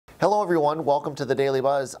Hello everyone, welcome to the Daily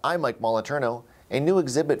Buzz. I'm Mike Moliterno. A new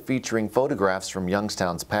exhibit featuring photographs from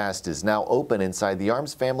Youngstown's past is now open inside the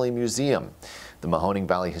Arms Family Museum. The Mahoning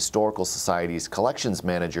Valley Historical Society's collections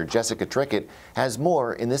manager, Jessica Trickett, has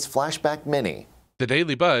more in this Flashback Mini. The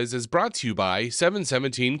Daily Buzz is brought to you by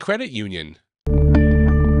 717 Credit Union.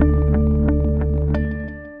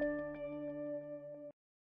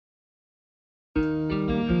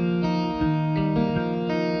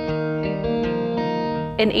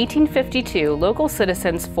 In 1852, local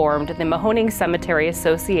citizens formed the Mahoning Cemetery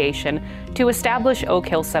Association to establish Oak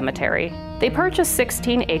Hill Cemetery. They purchased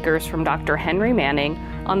 16 acres from Dr. Henry Manning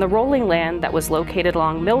on the rolling land that was located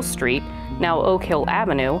along Mill Street, now Oak Hill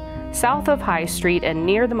Avenue, south of High Street and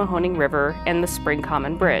near the Mahoning River and the Spring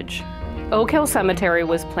Common Bridge. Oak Hill Cemetery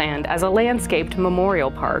was planned as a landscaped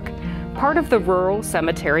memorial park, part of the rural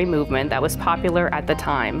cemetery movement that was popular at the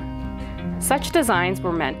time. Such designs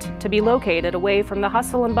were meant to be located away from the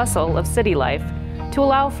hustle and bustle of city life to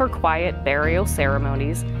allow for quiet burial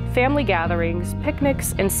ceremonies, family gatherings,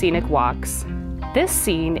 picnics, and scenic walks. This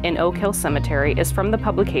scene in Oak Hill Cemetery is from the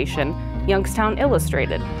publication Youngstown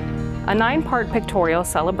Illustrated, a 9-part pictorial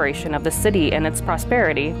celebration of the city and its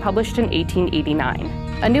prosperity published in 1889.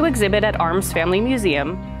 A new exhibit at Arms Family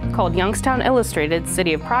Museum, called Youngstown Illustrated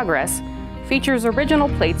City of Progress, features original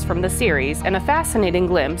plates from the series and a fascinating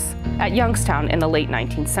glimpse at Youngstown in the late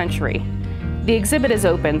 19th century. The exhibit is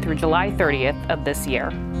open through July 30th of this year.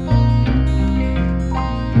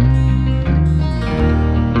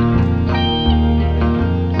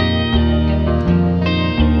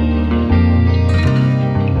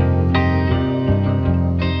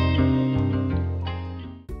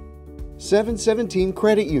 .717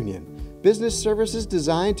 Credit Union. Business services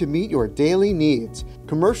designed to meet your daily needs.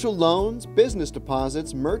 Commercial loans, business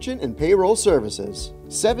deposits, merchant and payroll services.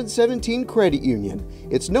 717 Credit Union.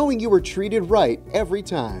 It's knowing you were treated right every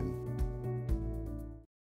time.